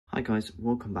Hi guys,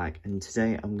 welcome back, and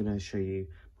today I'm going to show you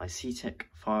my C-Tec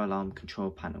fire alarm control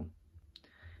panel.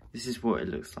 This is what it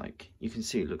looks like. You can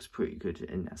see it looks pretty good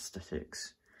in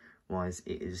aesthetics wise.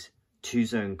 It is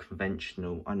 2-zone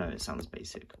conventional. I know it sounds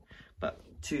basic, but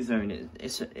 2-zone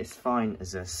it's fine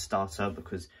as a starter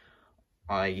because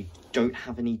I don't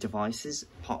have any devices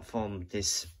apart from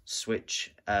this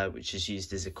switch which is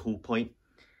used as a call point.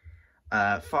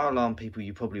 Fire alarm people,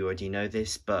 you probably already know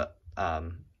this, but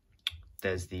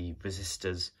there's the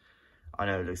resistors. I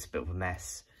know it looks a bit of a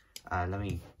mess. Let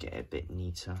me get it a bit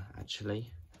neater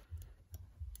actually.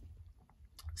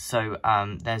 So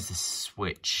there's the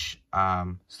switch.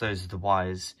 So those are the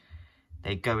wires.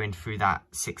 They go in through that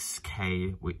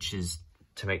 6K, which is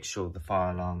to make sure the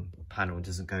fire alarm panel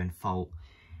doesn't go in fault.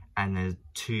 And there's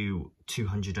two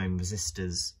 200 ohm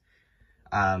resistors.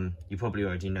 You probably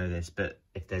already know this, but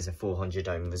if there's a 400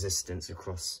 ohm resistance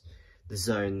across the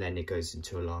zone, then it goes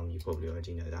into alarm. You probably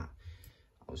already know that.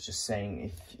 I was just saying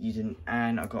if you didn't.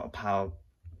 And I got a power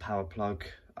plug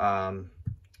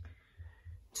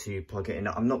to plug it in.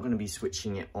 I'm not going to be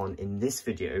switching it on in this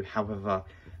video. However,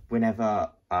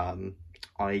 whenever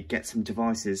I get some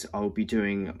devices, I'll be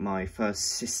doing my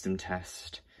first system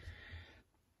test.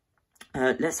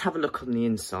 Let's have a look on the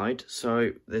inside.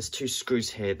 So there's 2 screws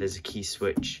here. There's a key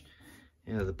switch,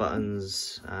 you know, the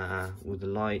buttons, all the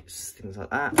lights, things like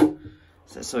that.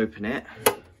 So let's open it.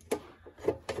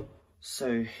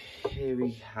 So here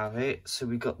we have it. So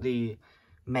we got the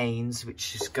mains,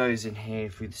 which just goes in here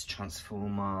through this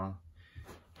transformer,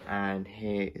 and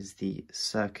here is the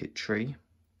circuitry.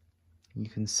 You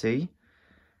can see,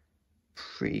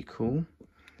 pretty cool.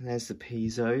 And there's the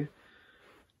piezo.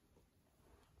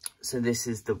 So this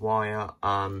is the wire.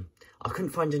 I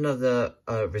couldn't find another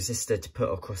resistor to put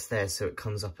across there, so it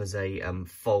comes up as a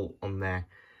fault on there.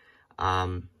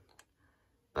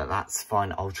 But that's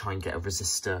fine. I'll try and get a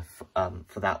resistor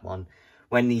for that one.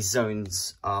 When these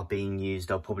zones are being used,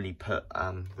 I'll probably put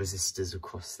resistors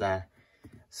across there.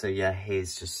 So yeah,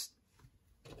 here's just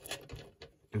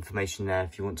information there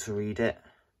if you want to read it.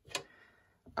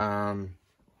 The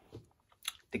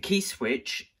key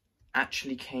switch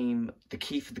actually came, the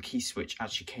key for the key switch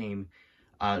actually came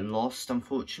lost,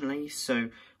 unfortunately. So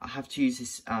I have to use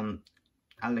this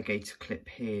alligator clip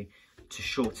here to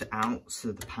short it out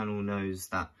so the panel knows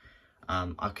that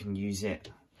I can use it,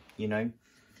 you know.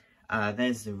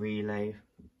 There's the relay.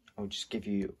 I'll just give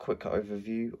you a quick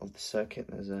overview of the circuit.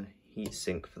 There's a heat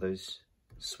sink for those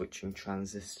switching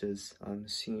transistors, I'm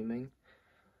assuming,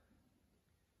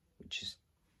 which is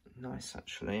nice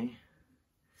actually.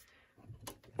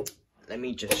 Let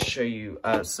me just show you.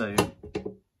 So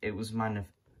it was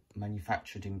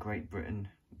manufactured in Great Britain,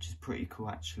 which is pretty cool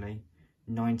actually,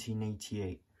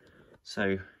 1988.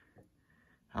 So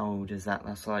how old is that?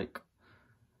 That's like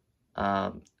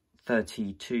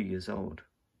 32 years old.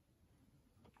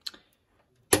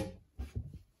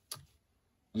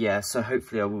 Yeah, so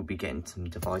hopefully I will be getting some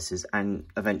devices, and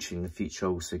eventually in the future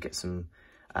I'll also get some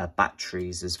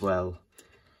batteries as well.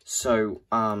 So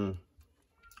I'll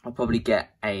probably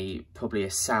get a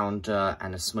sounder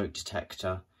and a smoke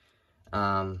detector,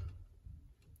 and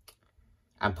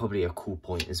probably a cool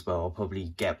point as well. I'll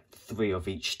probably get 3 of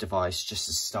each device just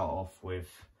to start off with,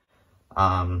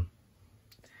 and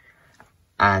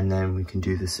then we can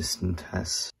do the system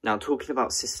test. Now, talking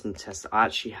about system tests, I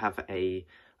actually have a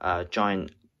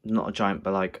giant, not a giant,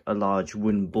 but like a large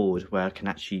wooden board where I can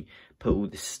actually put all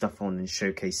this stuff on and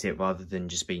showcase it rather than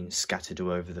just being scattered all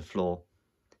over the floor.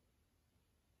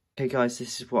 Okay guys,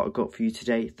 this is what I've got for you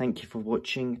today. Thank you for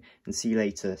watching and see you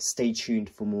later. Stay tuned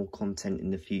for more content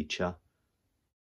in the future.